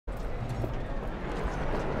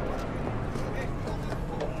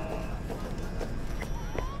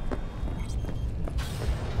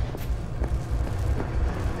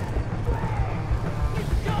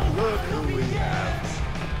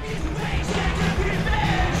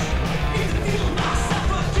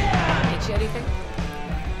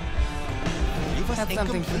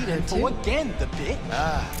something for you too. Again, the bit.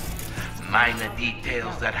 Minor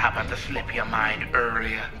details that happened to slip your mind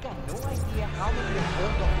earlier.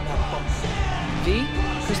 V?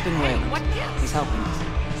 Crispin Weyland. He's helping us.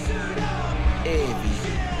 Hey, V.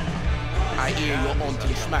 I hear you're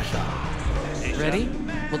hunting Smasher. Ready?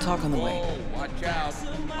 We'll talk on the way. Watch out.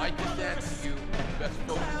 Might just answer you. Best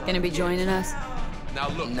focus on Gonna be joining us? Now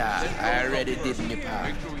look. Nah, I already did in the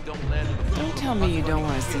past. Make sure we don't land in the Don't tell me you don't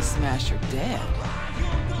want to see Smasher dead.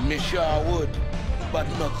 Me sure would, but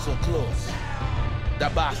not so close. The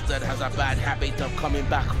bastard has a bad habit of coming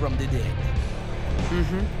back from the dead.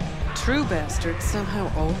 True bastards somehow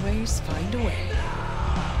always find a way.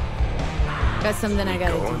 Got something I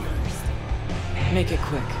gotta do first. Make it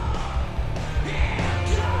quick.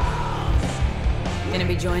 Gonna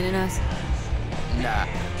be joining us? Nah.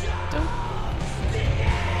 Don't.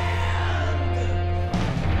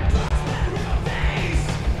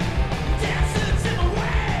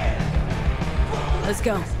 Let's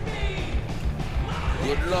go.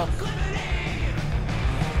 Good luck.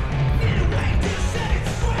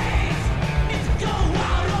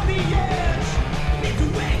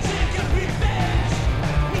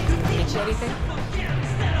 Get you anything?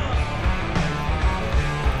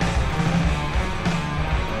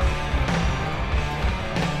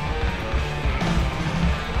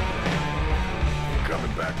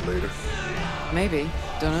 Coming back later? Maybe.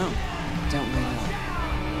 Don't know. Don't really know.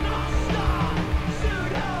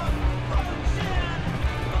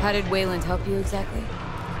 How did Weyland help you exactly?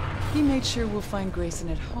 He made sure we'll find Grayson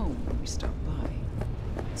at home when we stop by.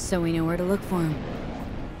 So we know where to look for him.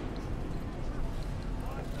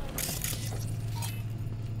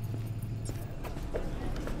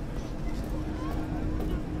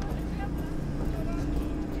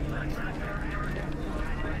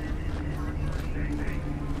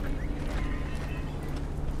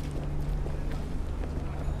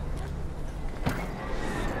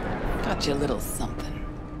 Got you a little something.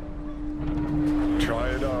 Try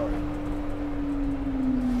it on.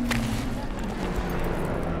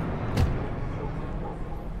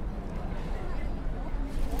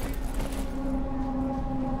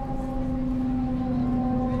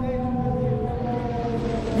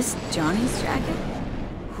 This Johnny's jacket?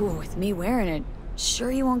 Ooh, with me wearing it,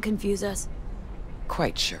 sure you won't confuse us?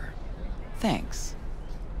 Quite sure. Thanks.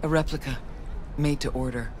 A replica. Made to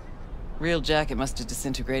order. Real jacket must have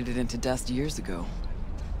disintegrated into dust years ago.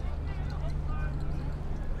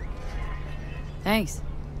 Thanks.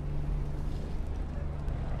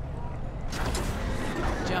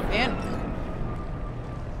 Jump in.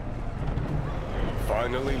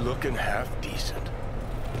 Finally looking half decent.